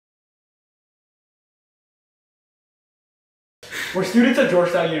We're students at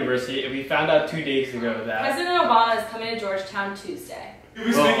Georgetown University, and we found out 2 days ago that President Obama is coming to Georgetown Tuesday. We'll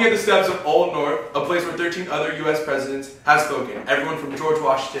be speaking at the steps of Old North, a place where 13 other U.S. presidents have spoken, everyone from George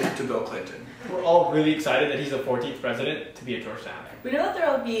Washington to Bill Clinton. we're all really excited that he's the 14th president to be at Georgetown. We know that there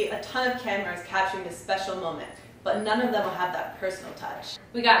will be a ton of cameras capturing this special moment, but none of them will have that personal touch.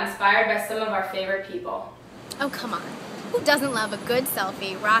 We got inspired by some of our favorite people. Oh, come on. Who doesn't love a good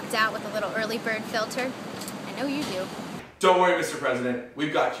selfie rocked out with a little early bird filter? I know you do. Don't worry, Mr. President,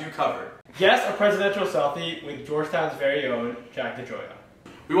 we've got you covered. Yes, a presidential selfie with Georgetown's very own Jack DeGioia.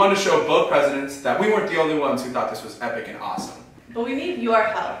 We want to show both presidents that we weren't the only ones who thought this was epic and awesome. But we need your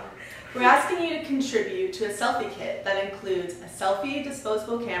help. We're asking you to contribute to a selfie kit that includes a selfie,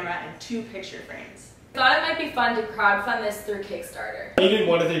 disposable camera, and 2 picture frames. Thought it might be fun to crowdfund this through Kickstarter. We needed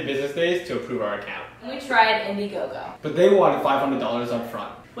 1 to 3 business days to approve our account, We tried Indiegogo. but they wanted $500 up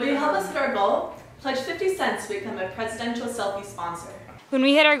front. Will you help us hit our goal? Pledge 50 cents to become a Presidential Selfie sponsor. When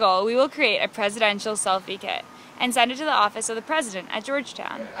we hit our goal, we will create a presidential selfie kit and send it to the office of the president at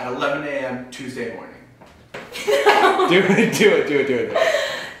Georgetown. At 11 a.m. Tuesday morning. Do it.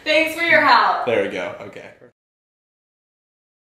 Thanks for your help. There we go. Okay.